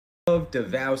Of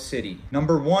Davao City.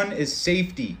 Number 1 is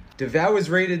safety. Davao is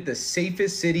rated the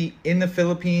safest city in the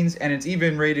Philippines, and it's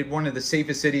even rated one of the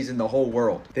safest cities in the whole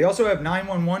world. They also have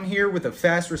 911 here with a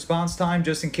fast response time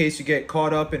just in case you get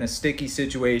caught up in a sticky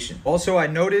situation. Also, I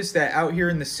noticed that out here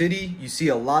in the city, you see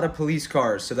a lot of police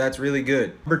cars, so that's really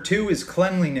good. Number 2 is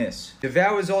cleanliness.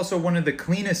 Davao is also one of the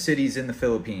cleanest cities in the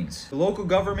Philippines. The local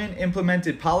government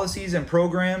implemented policies and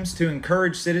programs to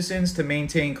encourage citizens to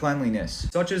maintain cleanliness,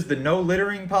 such as the no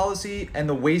littering policy and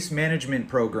the waste management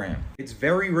program. It's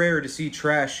very rare to see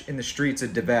trash in the streets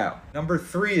of Davao. Number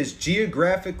 3 is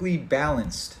geographically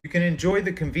balanced. You can enjoy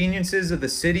the conveniences of the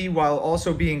city while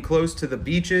also being close to the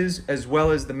beaches as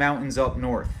well as the mountains up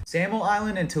north. Samuel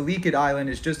Island and Talikod Island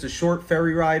is just a short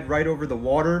ferry ride right over the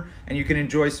water, and you can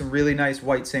enjoy some really nice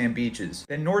white sand beaches.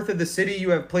 Then north of the city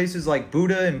you have places like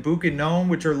Buda and Bukidnon,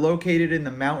 which are located in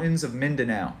the mountains of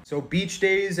Mindanao. So beach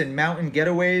days and mountain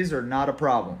getaways are not a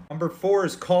problem. Number 4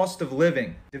 is cost of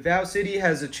living. Davao City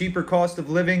has a cheaper cost of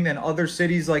living than other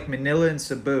cities like Manila and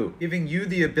Cebu, giving you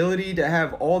the ability to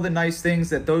have all the nice things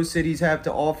that those cities have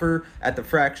to offer at the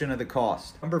fraction of the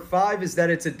cost. Number 5 is that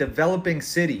it's a developing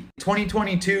city. In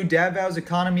 2022, Davao's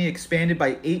economy expanded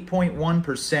by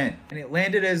 8.1%, and it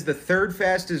landed as the 3rd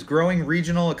fastest growing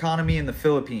regional economy in the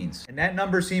Philippines. And that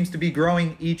number seems to be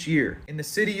growing each year. In the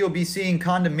city, you'll be seeing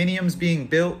condominiums being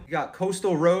built. You got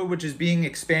Coastal Road, which is being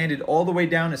expanded all the way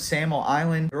down to Samuel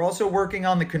Island. They're also working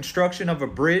on the construction of a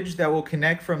bridge that will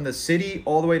connect from the city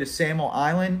all the way to Samuel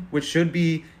Island, which should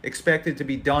be expected to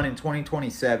be done in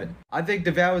 2027. I think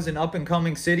Davao is an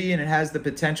up-and-coming city and it has the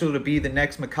potential to be the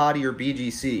next Makati or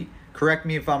BGC. Correct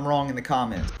me if I'm wrong in the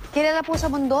comments. Kilala po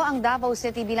sa mundo ang Davao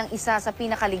City bilang isa sa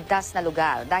pinakaligtas na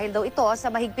lugar dahil daw ito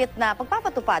sa mahigpit na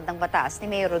pagpapatupad ng batas ni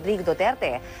Mayor Rodrigo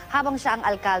Duterte habang siya ang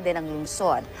alkalde ng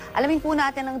lungsod. Alamin po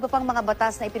natin ang iba pang mga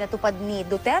batas na ipinatupad ni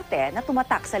Duterte na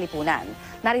tumatak sa lipunan.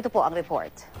 Narito po ang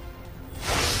report.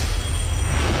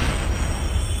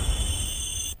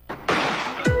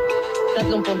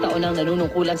 30 taon nang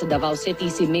nanunungkulan sa Davao City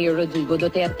si Mayor Rodrigo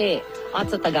Duterte at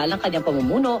sa tagal ng kanyang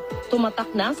pamumuno, tumatak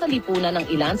na sa lipunan ng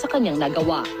ilan sa kanyang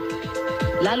nagawa.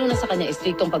 Lalo na sa kanyang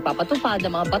istriktong pagpapatupad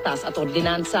ng mga batas at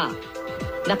ordinansa.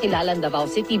 Nakilala ang Davao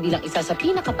City bilang isa sa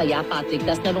pinakapayapa at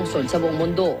ligtas na lungsod sa buong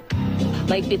mundo.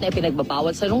 Mahigpit na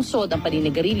ipinagbabawal sa lungsod ang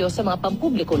paninigarilyo sa mga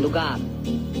pampublikong lugar.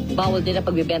 Bawal din ang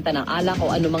pagbibenta ng alak o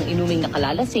anumang inuming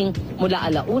nakalalasing mula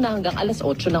 1:00 hanggang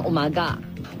 8:00 ng umaga.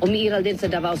 Umiiral din sa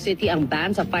Davao City ang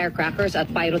ban sa firecrackers at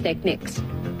pyrotechnics.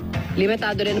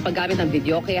 Limitado rin ang paggamit ng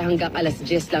video kaya hanggang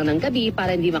 10:00 lang ng gabi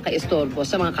para hindi makaistorbo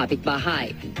sa mga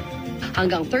kapitbahay.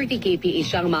 Hanggang 30 kph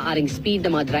siyang maaaring speed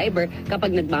ng mga driver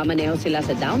kapag nagmamaneho sila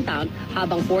sa downtown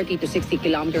habang 40 to 60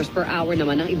 kilometers per hour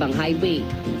naman ang ibang highway.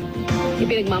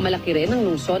 Ipinagmamalaki rin ng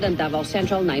lungsod ang Davao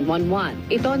Central 911.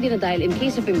 Ito ang dinadahil in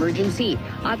case of emergency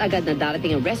at agad na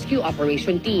darating ang rescue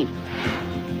operation team.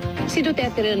 Si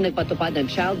Duterte rin ang nagpatupad ng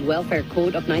Child Welfare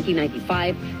Code of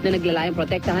 1995 na naglalayong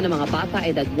protektahan ng mga bata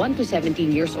edad 1 to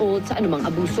 17 years old sa anumang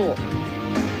abuso.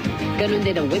 Ganun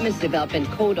din ang Women's Development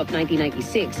Code of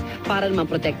 1996 para naman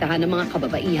protektahan ng mga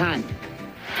kababaihan.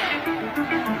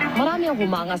 Marami ang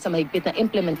humanga sa mahigpit na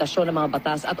implementasyon ng mga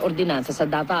batas at ordinansa sa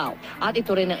Davao. At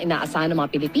ito rin ang inaasahan ng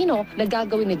mga Pilipino na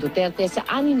gagawin ni Duterte sa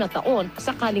 6 na taon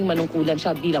sakaling manungkulan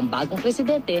siya bilang bagong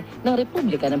presidente ng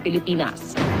Republika ng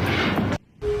Pilipinas.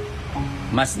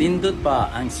 Mas nindot pa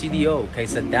ang CDO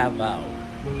kaysa Davao.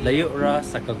 Layo ra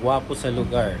sa kagwapo sa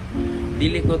lugar.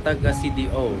 Dili ko taga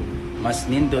CDO, mas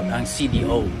nindot ang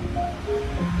CDO.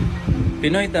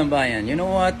 Pinoy Tambayan, you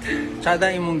know what? Tsada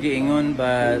imong giingon,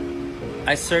 but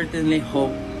I certainly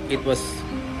hope it was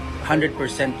 100%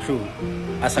 true.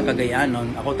 Asa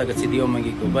Cagayanon, ako taga CDO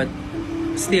magiko, but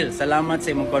still, salamat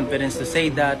sa imong confidence to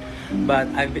say that. But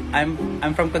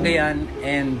I'm from Cagayan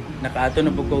and nakaato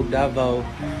na po ko Davao,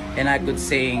 and I could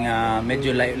say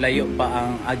medyo layo pa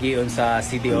ang agion sa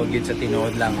CDO gid sa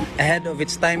tinuod lang. Ahead of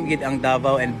its time gid ang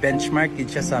Davao and benchmark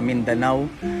gid siya sa Mindanao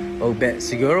o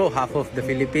siguro half of the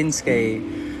Philippines kay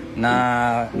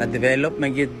na-develop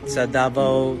man gid sa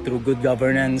Davao through good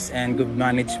governance and good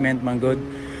management man good.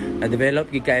 Na-develop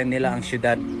gid kayo nila ang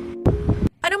syudad.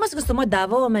 Ano mas gusto mo,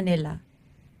 Davao o Manila?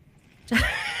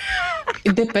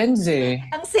 It depends eh.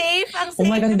 Ang safe, ang safe. Oh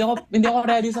my God, hindi ako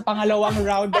ready sa pangalawang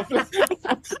round of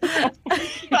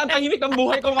Tatahimik ang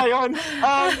buhay ko ngayon.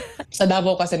 Sa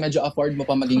Davao kasi medyo afford mo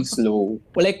pa maging slow.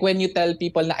 Like when you tell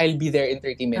people na I'll be there in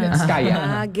 30 minutes,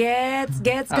 kaya. Gets.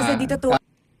 Kasi dito to.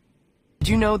 Did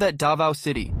you know that Davao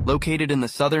City, located in the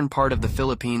southern part of the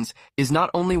Philippines, is not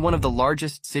only one of the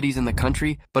largest cities in the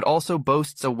country, but also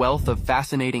boasts a wealth of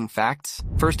fascinating facts.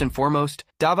 First and foremost,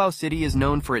 Davao City is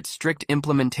known for its strict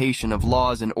implementation of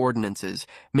laws and ordinances,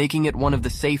 making it one of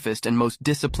the safest and most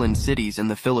disciplined cities in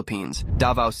the Philippines.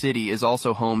 Davao City is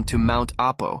also home to Mount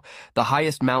Apo, the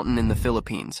highest mountain in the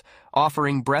Philippines,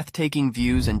 offering breathtaking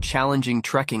views and challenging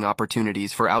trekking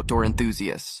opportunities for outdoor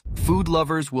enthusiasts. Food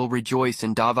lovers will rejoice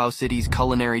in Davao City's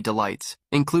culinary delights,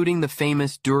 including the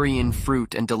famous durian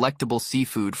fruit and delectable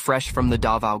seafood fresh from the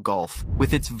Davao Gulf.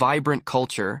 With its vibrant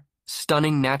culture,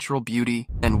 stunning natural beauty,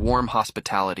 and warm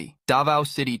hospitality, Davao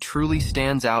City truly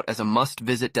stands out as a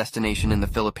must-visit destination in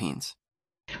the Philippines.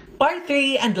 Part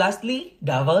 3, and lastly,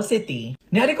 Davao City.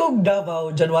 Niyari ko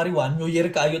Davao, January 1, New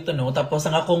Year kaayo to no, tapos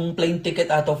ang akong plane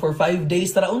ticket ato for 5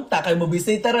 days tara unta, kay mo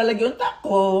bisita ra lagi unta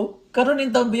ko. Karon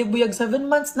in taon buyag-buyag 7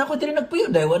 months na ko diri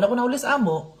nagpuyo, dahil wala ko na ulis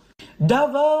amo.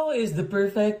 Davao is the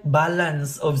perfect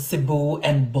balance of Cebu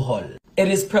and Bohol. It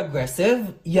is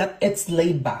progressive, yet it's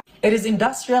laid back. It is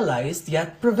industrialized,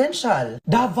 yet provincial.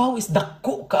 Davao is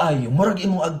dako kaayo, murag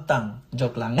imong agtang.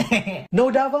 Joke lang.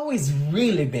 No, Davao is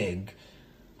really big.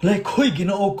 Like, hoy,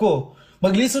 ginoo ko.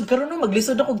 Maglisod karon no,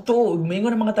 maglisod ako tuog.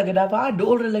 Maingon ang mga taga Davao,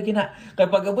 dool ra lagi na. Kay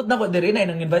pag-abot na ko diri na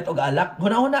nang invite og alak.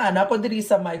 Huna-huna ana ko diri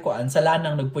sa may kuan sa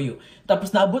lanang nagpuyo.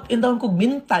 Tapos naabot in down kog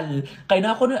mental kay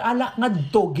na ako no alak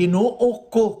ngadto, ginoo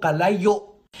ko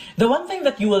kalayo. The one thing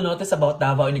that you will notice about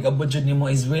Davao and nag-abot jud nimo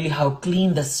is really how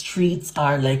clean the streets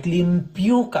are. Like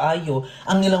limpyo kaayo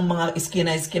ang ilang mga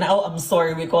iskina. Oh, I'm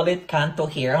sorry, we call it kanto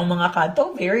here. Ang mga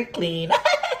kanto very clean.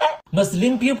 Mas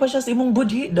limpyo pa siya sa imong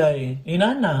budhi, day.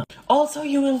 Inana. Also,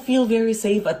 you will feel very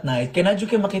safe at night. Kaya nadyo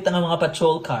kayo makita ng mga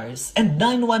patrol cars. And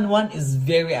 911 is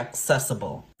very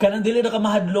accessible. Kanang dili na ka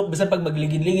mahadlok, bisan pag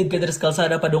magligid-ligid ka diri sa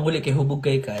kalsada pa dong uli kay hubog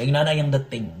kay ka. Inana yung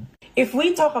dating. If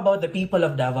we talk about the people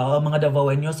of Davao, mga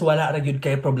Davaoenos, wala ra gyud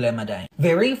kay problema, day.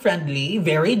 Very friendly,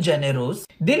 very generous.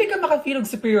 Dili ka maka-feel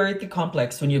og superiority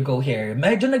complex when you go here.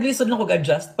 Medyo naglisod lang kog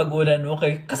adjust pag ulan,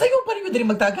 okay? Kasayo pa rin mo diri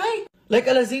magtagay. Like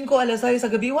alas 5, alas 6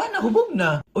 sa gabi, na hubog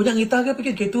na. O niyang itaga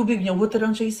pikid kay tubig niya, water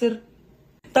ang chaser.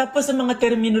 Tapos sa mga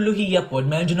terminolohiya po,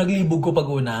 medyo naglibog ko pag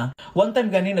una. One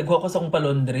time gani, nagkuha ko sa akong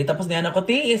palondre. Tapos niya na ko,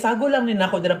 sago lang ni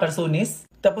nako din ang karsunis.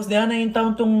 Tapos niya na yung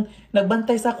taong tong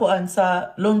nagbantay sa kuan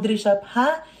sa laundry shop.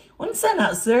 Ha? Unsa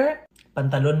na, sir?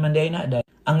 Pantalon man day na, day.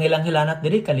 Ang ilang hilanat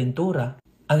diri, kalintura.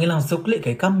 Ang ilang sukli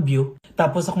kay kambyo.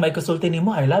 Tapos ako may kusulti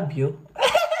nimo, I love you.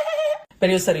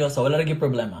 Pero seryoso, wala lagi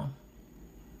problema.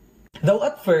 Though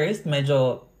at first,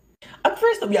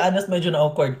 to be honest, medyo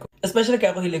na-awkward ko. Especially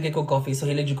kaya ako hilig ko coffee, so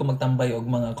hilig ko magtambay og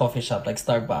mga coffee shop like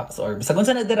Starbucks or sa kung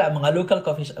saan na dira, mga local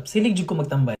coffee shops, hilig ko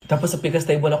magtambay. Tapos sa pikas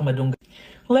table ako madungga.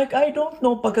 Like, I don't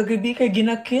know, pagkagabi kay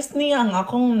ginakiss niya ang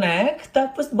akong neck,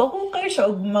 tapos bako kay siya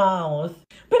og mouth.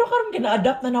 Pero karon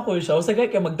gina-adapt na nako siya, o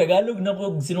sagay kay magtagalog na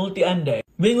ko sinultian day.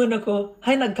 Mingon ako,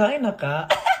 hay nagkain na ka?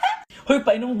 Hoy,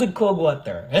 painom good ko og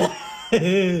water.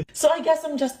 So I guess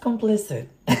I'm just complicit.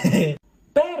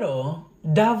 Pero,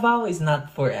 Davao is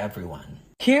not for everyone.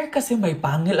 Here kasi may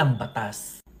pangil ang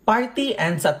batas. Party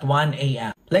ends at 1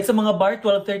 a.m. Like sa mga bar,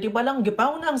 12:30 pa lang,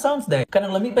 gipaw na ang sounds day.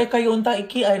 Kanang lami pa kayo unta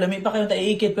iki, ay lami pa kayo unta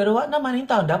iikit, pero wa naman yung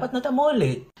taon, dapat na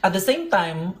tamulit. At the same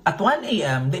time, at 1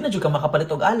 a.m., di na dyan ka makapalit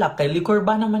og alak, kay liquor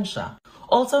ba naman siya.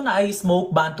 Also na ay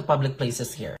smoke ban to public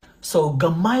places here. So,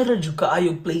 gamay ra dyan ka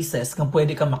ayog places kung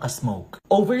pwede ka makasmoke.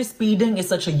 Overspeeding is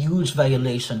such a huge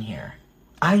violation here.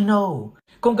 I know.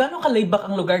 Kung gano'ng ka-laid-back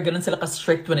ang lugar, ganun sila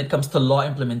ka-strict when it comes to law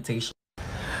implementation.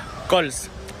 Calls,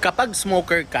 kapag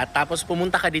smoker ka tapos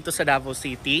pumunta ka dito sa Davao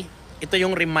City, ito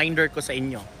yung reminder ko sa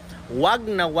inyo. Wag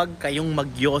na wag kayong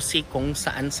magyosi kung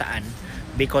saan-saan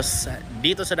because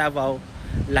dito sa Davao,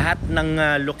 lahat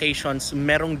ng locations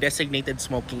merong designated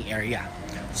smoking area.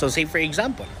 So say for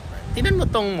example, tingnan mo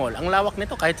tong mall, ang lawak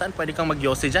nito, kahit saan pwede kang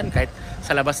magyosi dyan, kahit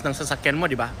sa labas ng sasakyan mo,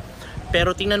 di ba?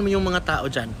 Pero tingnan mo yung mga tao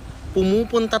dyan,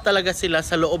 pumupunta talaga sila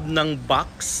sa loob ng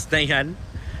box na yan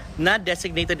na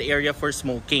designated area for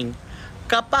smoking.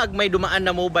 Kapag may dumaan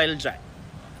na mobile dyan,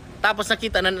 tapos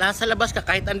nakita na nasa labas ka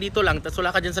kahit andito lang, tapos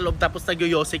wala ka dyan sa loob tapos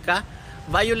nagyoyosi ka,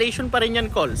 violation pa rin yan,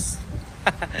 calls.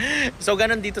 So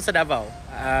ganun dito sa Davao.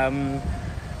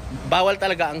 Bawal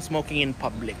talaga ang smoking in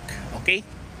public. Okay?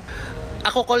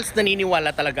 Ako, calls,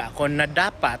 naniniwala talaga ako na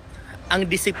dapat ang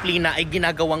disiplina ay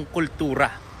ginagawang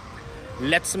kultura.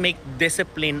 Let's make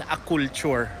discipline a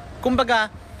culture.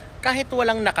 Kumbaga, kahit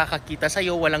walang nakakakita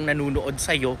sa'yo, walang nanunood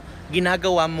sa'yo,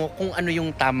 ginagawa mo kung ano yung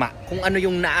tama, kung ano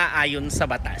yung naaayon sa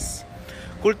batas.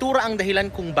 Kultura ang dahilan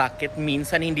kung bakit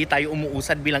minsan hindi tayo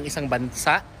umuusad bilang isang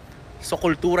bansa So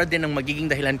kultura din ang magiging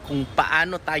dahilan kung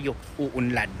paano tayo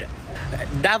uunlad.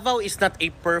 Davao is not a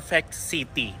perfect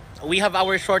city. We have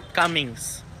our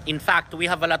shortcomings. In fact, we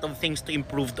have a lot of things to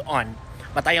improve on.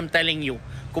 But I am telling you,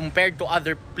 compared to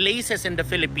other places in the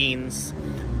Philippines,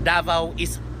 Davao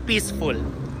is peaceful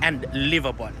and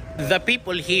livable. The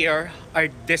people here are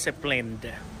disciplined.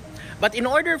 But in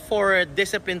order for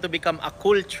discipline to become a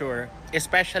culture,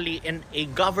 especially in a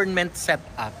government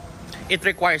setup, it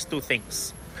requires two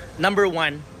things. Number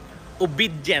one,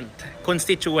 obedient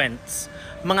constituents,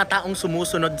 mga taong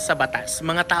sumusunod sa batas,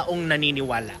 mga taong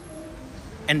naniniwala.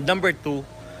 And number two,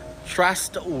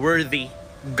 trustworthy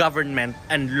government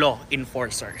and law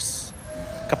enforcers.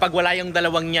 Kapag wala yung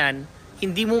dalawang yan,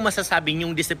 hindi mo masasabing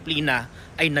yung disiplina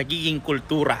ay nagiging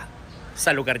kultura sa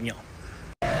lugar nyo.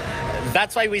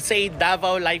 That's why we say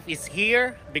Davao life is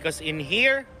here, because in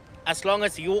here, as long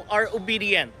as you are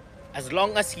obedient, as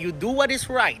long as you do what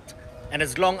is right, and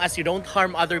as long as you don't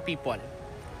harm other people,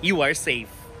 you are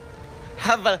safe.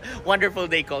 Have a wonderful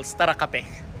day, Cols. Tara, kape.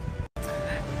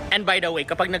 And by the way,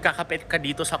 kapag nagkakape ka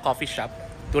dito sa coffee shop,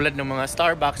 tulad ng mga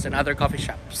Starbucks and other coffee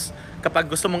shops,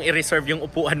 kapag gusto mong i-reserve yung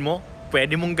upuan mo,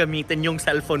 pwede mong gamitin yung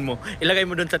cellphone mo. Ilagay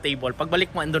mo dun sa table.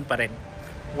 Pagbalik mo, andun pa rin.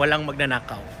 Walang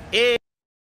magnanakaw.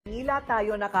 Manila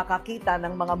tayo nakakakita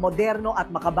ng mga moderno at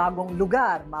makabagong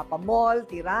lugar, mapamall,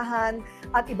 tirahan,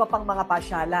 at iba pang mga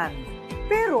pasyalan.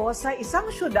 Pero sa isang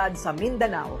syudad sa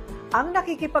Mindanao, ang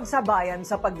nakikipagsabayan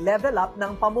sa pag-level up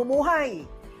ng pamumuhay.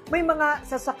 May mga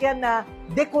sasakyan na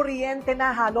dekuryente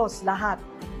na halos lahat.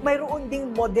 Mayroon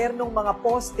ding modernong mga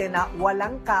poste na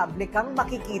walang kable kang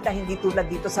makikita, hindi tulad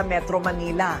dito sa Metro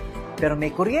Manila. Pero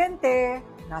may kuryente,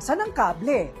 nasaan ang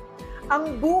kable?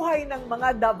 Ang buhay ng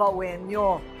mga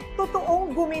Davaoenyo,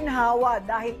 totoong guminhawa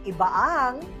dahil iba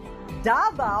ang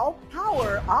Davao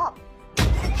Power Up.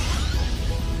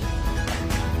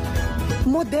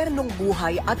 Modernong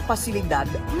buhay at pasilidad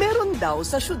meron daw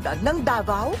sa syudad ng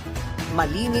Davao.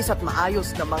 Malinis at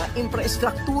maayos na mga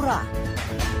infrastruktura,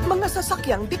 mga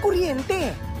sasakyang di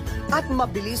kuryente, at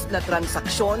mabilis na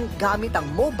transaksyon gamit ang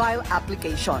mobile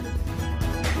application.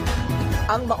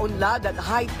 Ang maunlad at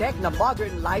high-tech na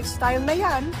modern lifestyle na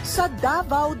yan, sa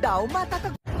Davao daw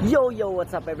matatag... Yo,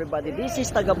 what's up everybody? This is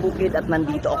Taga Bukid at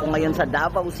nandito ako ngayon sa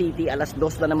Davao City. Alas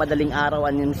 2 na madaling araw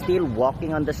and I'm still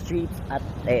walking on the streets. At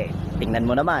tingnan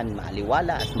mo naman,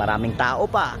 maaliwalas, maraming tao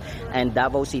pa. And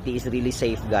Davao City is really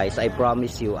safe, guys. I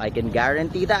promise you, I can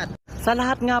guarantee that. Sa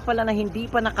lahat nga pala na hindi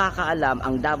pa nakakaalam,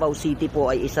 ang Davao City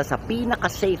po ay isa sa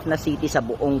pinaka-safe na city sa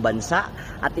buong bansa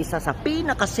at isa sa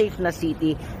pinaka-safe na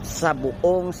city sa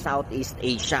buong Southeast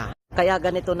Asia. Kaya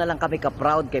ganito na lang kami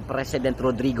ka-proud kay President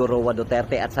Rodrigo Roa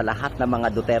Duterte at sa lahat ng mga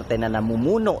Duterte na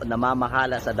namumuno,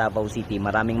 namamahala sa Davao City.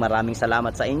 Maraming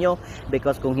salamat sa inyo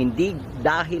because kung hindi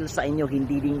dahil sa inyo,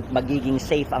 hindi din magiging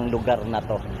safe ang lugar na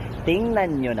to.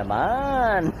 Tingnan nyo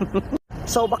naman!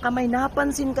 So baka may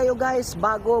napansin kayo guys,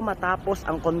 bago matapos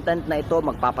ang content na ito,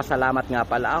 magpapasalamat nga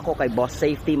pala ako kay Boss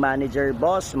Safety Manager.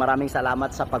 Boss, maraming salamat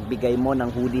sa pagbigay mo ng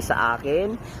hoodie sa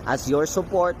akin as your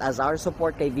support, as our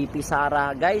support kay VP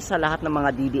Sara. Guys, sa lahat ng mga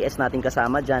DDS natin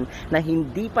kasama dyan na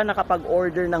hindi pa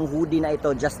nakapag-order ng hoodie na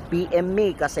ito, just PM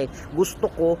me kasi gusto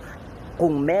ko,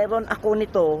 kung meron ako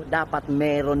nito, dapat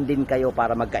meron din kayo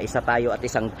para magkaisa tayo at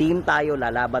isang team tayo,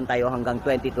 lalaban tayo hanggang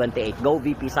 2028. Go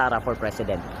VP Sara for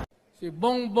President. Si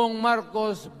Bongbong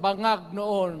Marcos bangag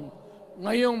noon,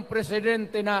 ngayong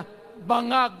presidente na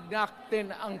bangag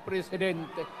natin ang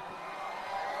presidente.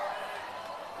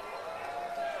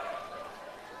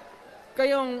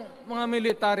 Kayong mga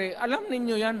military, alam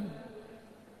ninyo yan.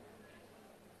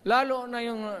 Lalo na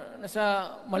yung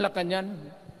nasa Malacanang.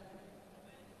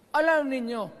 Alam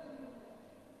ninyo.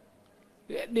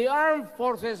 The Armed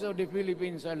Forces of the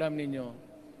Philippines, alam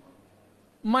ninyo.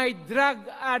 May drug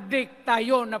addict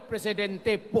tayo na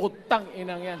presidente, putang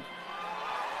inang yan.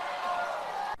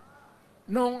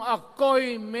 Nung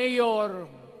ako'y mayor,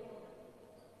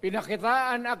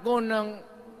 pinakitaan ako ng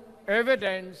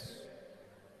evidence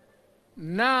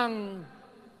ng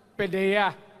PDEA.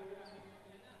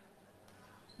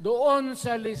 Doon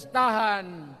sa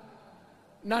listahan,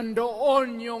 nandoon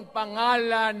yung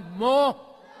pangalan mo.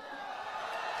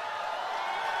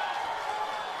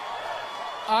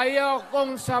 Ayaw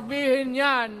kong sabihin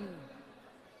yan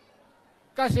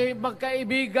kasi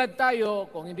magkaibigan tayo.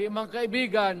 Kung hindi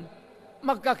magkaibigan,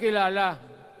 magkakilala.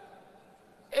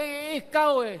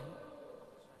 Ikaw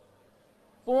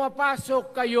pumapasok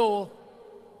kayo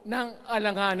ng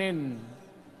alanganin.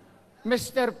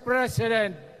 Mr.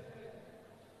 President,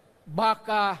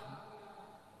 baka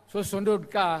susunod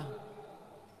ka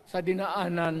sa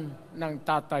dinaanan ng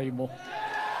tatay mo.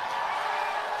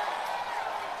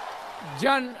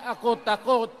 Diyan ako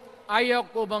takot. Ayaw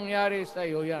ko mangyari sa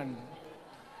iyo yan.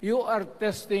 You are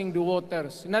testing the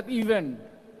waters. Not even.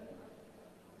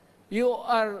 You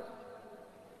are,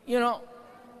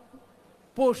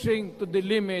 pushing to the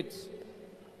limits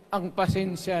ang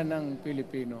pasensya ng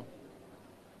Pilipino.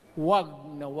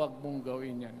 Wag na wag mong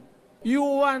gawin yan. You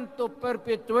want to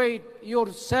perpetuate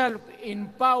yourself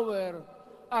in power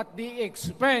at the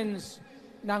expense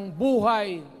ng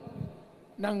buhay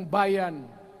ng bayan.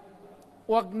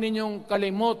 Huwag ninyong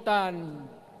kalimutan,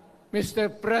 Mr.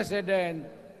 President,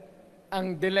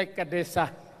 ang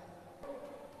delikadesa.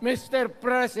 Mr.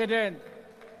 President,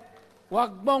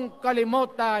 huwag mong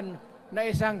kalimutan na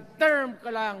isang term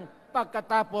ka lang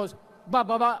pagkatapos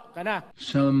bababa ka na.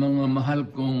 Sa mga mahal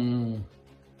kong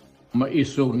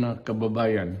maisog na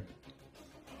kababayan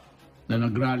na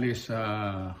nagrally sa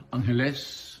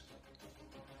Angeles,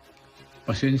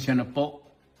 pasensya na po.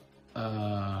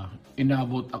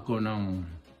 Inabot ako ng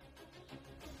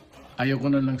ayaw ko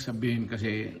na lang sabihin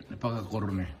kasi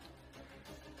napakakorne.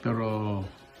 Pero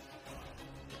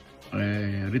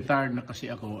retired na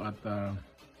kasi ako at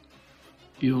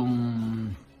yung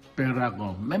pera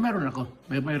ko, meron ako,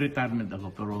 may retirement ako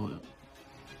pero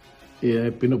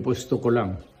pinupusto ko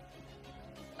lang.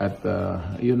 At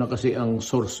yun na kasi ang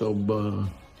source of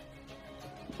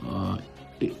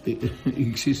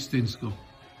existence ko.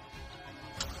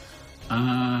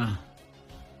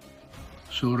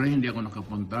 Sorry, hindi ako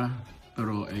nakapunta.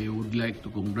 Pero I would like to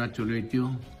congratulate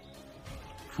you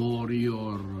for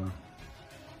your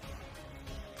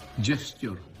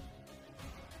gesture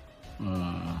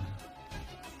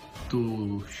to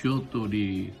show to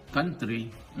the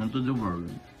country and to the world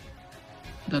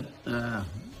that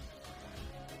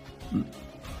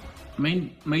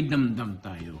may damdam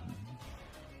tayo.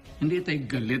 Hindi tayo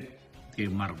galit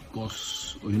kay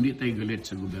Marcos o hindi tayo galit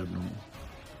sa gobyerno.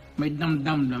 May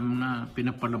damdam na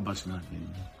pinapalabas natin.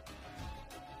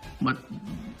 But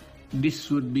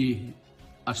this would be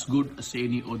as good as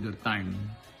any other time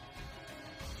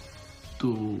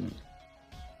to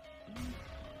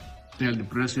tell the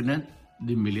president,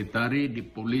 the military, the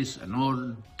police and all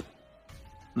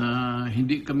na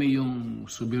hindi kami yung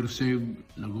subversive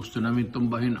na gusto namin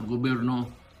tumbahin ang gobyerno,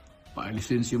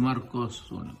 paalisin si Marcos.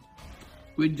 So,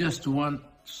 we just want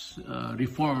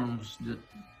reforms that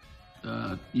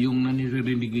yung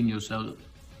naniririnig nyo sa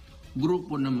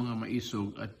grupo ng mga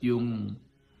maisog at yung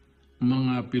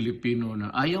mga Pilipino na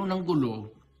ayaw ng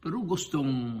gulo pero gustong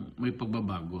may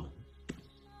pagbabago.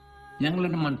 Yan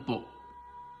lang naman po.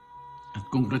 At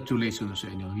congratulations sa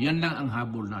inyo. Yan lang ang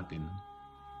habol natin.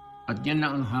 At yan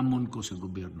lang ang hamon ko sa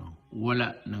gobyerno.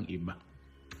 Wala ng iba.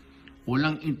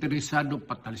 Walang interesado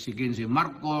patalsikin si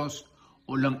Marcos.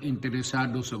 Walang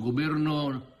interesado sa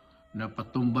gobyerno na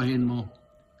patumbahin mo.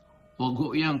 Huwag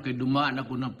ho yan, kay dumaan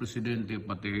ako ng presidente,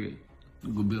 pati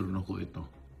gobyerno ko ito.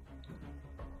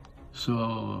 So,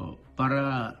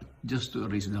 para just to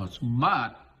erase doubts.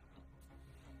 But,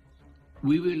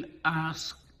 we will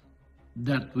ask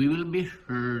that we will be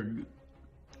heard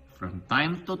from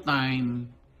time to time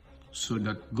so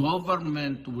that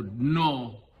government would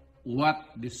know what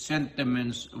the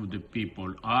sentiments of the people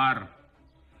are.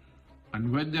 And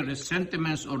whether the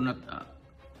sentiments or not,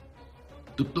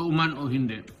 totoo man o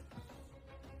hindi,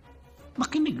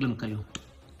 makinig lang kayo.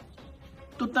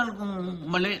 Total kung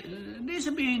mali, hindi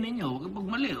sabihin ninyo, kapag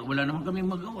mali, wala naman kami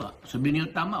magawa. Sabihin niyo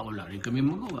tama, wala rin kami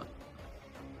magawa.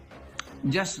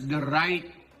 Just the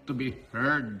right to be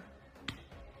heard.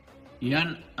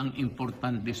 Yan ang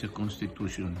importante sa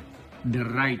Constitution. The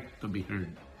right to be heard.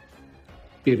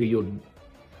 Period.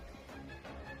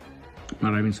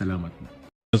 Maraming salamat.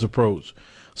 Approach.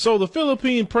 So the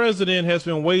Philippine president has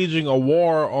been waging a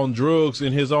war on drugs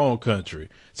in his own country.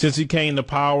 Since he came to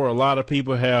power, a lot of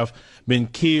people have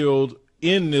been killed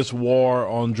in this war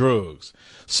on drugs.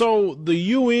 So the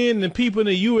UN and people in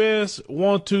the U.S.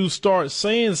 want to start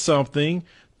saying something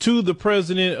to the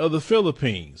president of the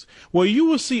Philippines, where you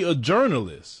will see a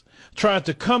journalist try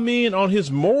to come in on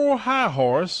his moral high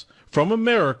horse from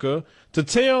America to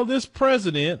tell this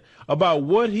president about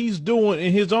what he's doing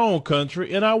in his own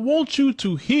country. And I want you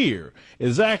to hear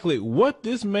exactly what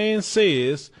this man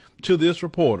says to this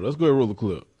reporter. Let's go ahead and roll the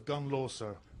clip. Gun law,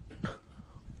 sir.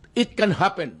 It can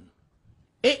happen.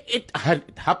 It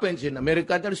happens in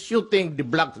America. They're shooting the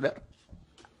blacks there.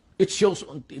 It shows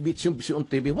on TV. It shows on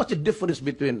TV. What's the difference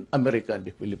between America and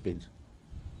the Philippines?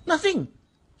 Nothing.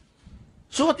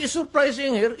 So what is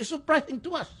surprising here is surprising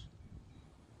to us.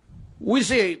 We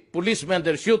see policemen,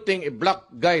 they're shooting a black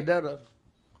guy there.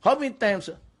 How many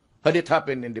times had it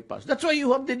happened in the past? That's why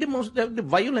you have the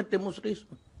violent demonstration.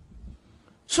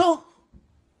 So,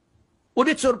 would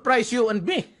it surprise you and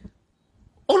me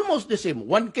Almost the same.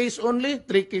 One case only,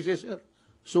 3 cases here.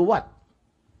 So what?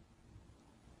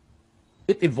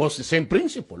 It involves the same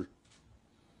principle.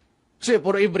 Say,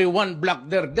 for every 1 black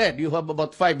there dead, you have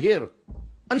about 5 here.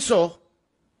 And so,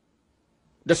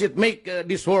 does it make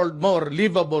this world more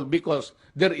livable because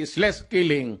there is less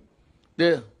killing?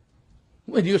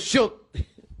 When you shoot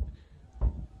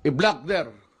a black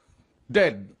there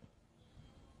dead,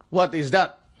 what is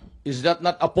that? Is that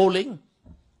not appalling?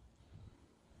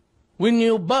 When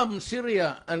you bomb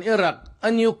Syria and Iraq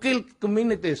and you kill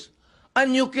communities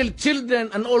and you kill children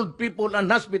and old people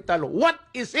and hospital, what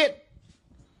is it?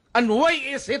 And why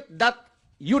is it that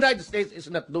United States is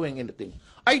not doing anything?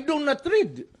 I do not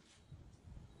read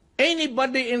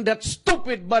anybody in that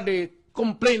stupid body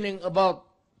complaining about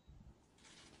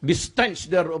the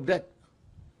stench there of that.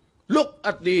 Look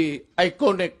at the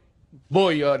iconic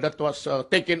boy that was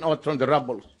taken out from the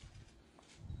rubble.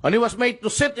 And he was made to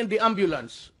sit in the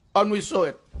ambulance, and we saw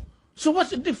it. So what's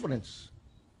the difference?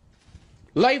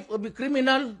 Life of a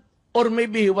criminal, or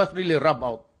maybe he was really rubbed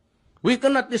out. We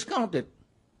cannot discount it.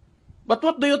 But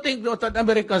what do you think what the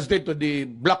Americans did to the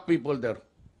black people there?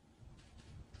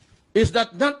 Is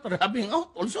that not rubbing out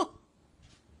also?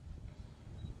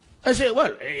 I say,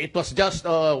 well, it was just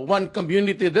one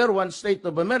community there, one state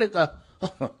of America.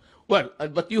 Well,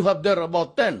 but you have there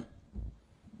about 10.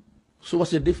 So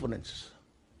what's the difference?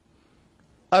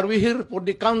 Are we here for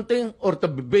the counting or the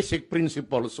basic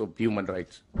principles of human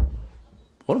rights?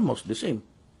 Almost the same.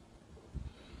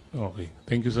 Okay,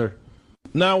 thank you, sir.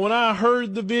 Now, when I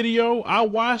heard the video, I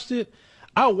watched it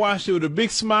with a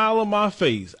big smile on my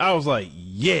face. I was like,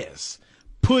 yes,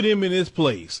 put him in his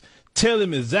place. Tell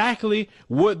him exactly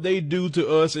what they do to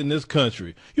us in this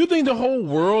country. You think the whole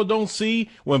world don't see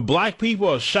when black people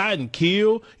are shot and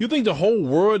killed? You think the whole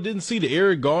world didn't see the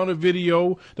Eric Garner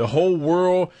video? The whole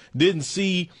world didn't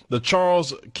see the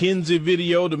Charles Kinsey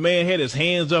video? The man had his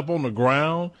hands up on the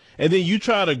ground. And then you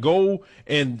try to go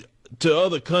and to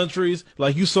other countries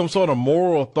like you some sort of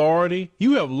moral authority.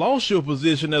 You have lost your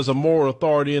position as a moral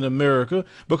authority in America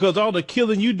because all the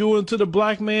killing you doing to the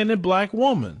black man and black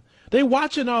woman. They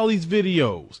watching all these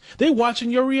videos. They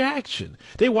watching your reaction.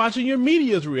 They watching your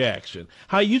media's reaction.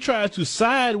 How you try to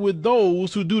side with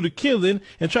those who do the killing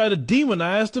and try to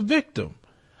demonize the victim.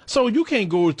 So you can't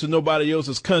go to nobody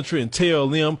else's country and tell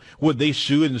them what they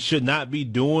should and should not be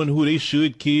doing, who they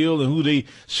should kill and who they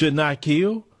should not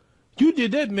kill. You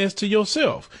did that mess to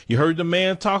yourself. You heard the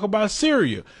man talk about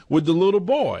Syria with the little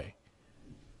boy.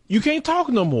 You can't talk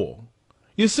no more.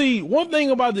 You see, one thing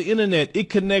about the internet, it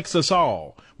connects us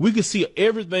all. We can see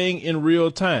everything in real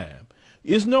time.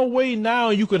 There's no way now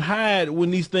you could hide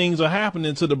when these things are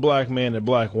happening to the black man and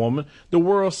black woman. The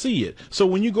world see it. So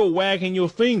when you go wagging your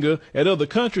finger at other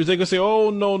countries, they can say, oh,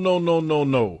 no, no, no, no,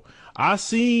 no. I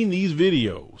seen these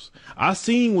videos. I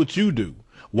seen what you do.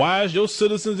 Why is your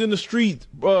citizens in the street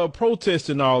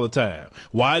protesting all the time?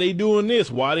 Why they doing this?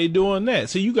 Why they doing that?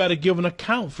 So you got to give an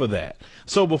account for that.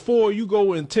 So before you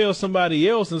go and tell somebody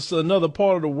else in another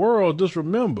part of the world, just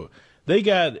remember, they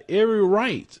got every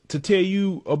right to tell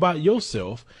you about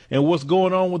yourself and what's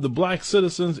going on with the black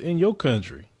citizens in your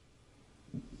country.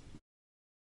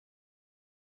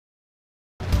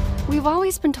 We've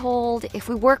always been told if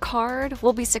we work hard,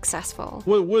 we'll be successful.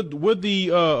 What the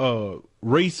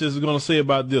racists are going to say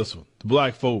about this one? The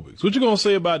black phobics. What you going to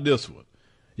say about this one?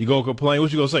 You going to complain?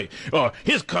 What you going to say?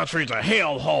 His country's a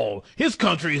hellhole. His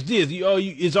country is this.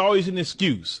 It's always an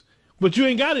excuse. But you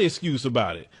ain't got an excuse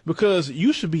about it because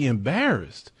you should be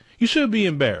embarrassed. You should be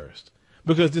embarrassed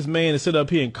because this man is sitting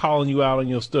up here and calling you out on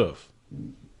your stuff.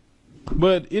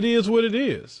 But it is what it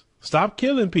is. Stop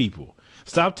killing people.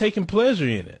 Stop taking pleasure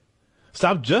in it.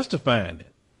 Stop justifying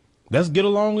it. Let's get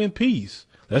along in peace.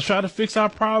 Let's try to fix our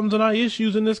problems and our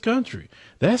issues in this country.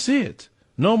 That's it.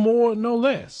 No more, no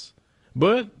less.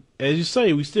 But as you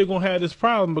say, we still gonna have this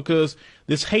problem because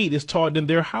this hate is taught in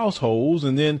their households,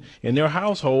 and then in their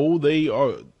household they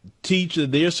teach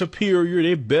that they're superior,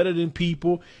 they're better than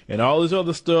people, and all this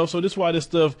other stuff. So this is why this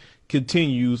stuff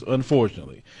continues,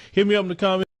 unfortunately. Hit me up in the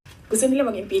comments. Gusto nila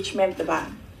mag-impeachment,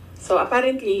 diba? So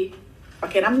apparently,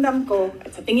 pakiramdam ko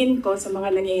at sa tingin ko sa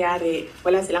mga nangyayari,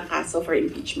 wala silang kaso for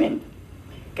impeachment.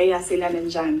 Kaya sila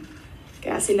nandyan.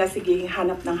 Kaya sila sige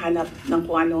hanap ng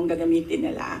kung anong gagamitin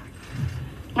nila.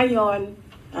 Ngayon,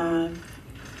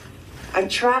 ang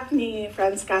track ni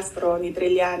Franz Castro, ni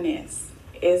Trillanes,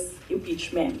 is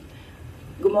impeachment.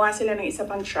 Gumawa sila ng isa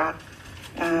pang track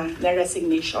na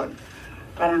resignation.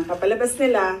 Parang papalabas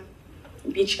nila,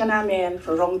 impeach ka namin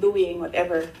for wrongdoing,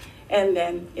 whatever. And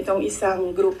then, itong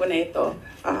isang grupo na ito,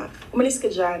 umalis ka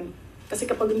dyan. Kasi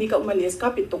kapag hindi ka umalis,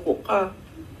 kapit tuko ka.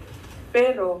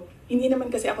 Pero, hindi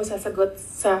naman kasi ako sasagot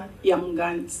sa young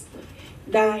guns.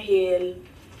 Dahil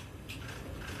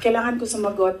kailangan ko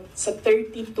sumagot sa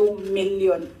 32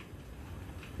 million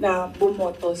na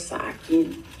bumoto sa akin,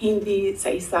 hindi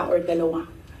sa isa or dalawa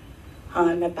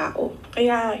na tao.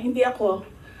 Kaya hindi ako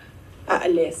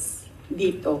aalis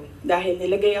dito dahil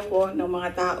nilagay ako ng mga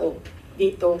tao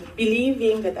dito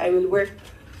believing that I will work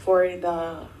for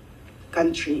the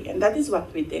country. And that is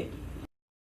what we did.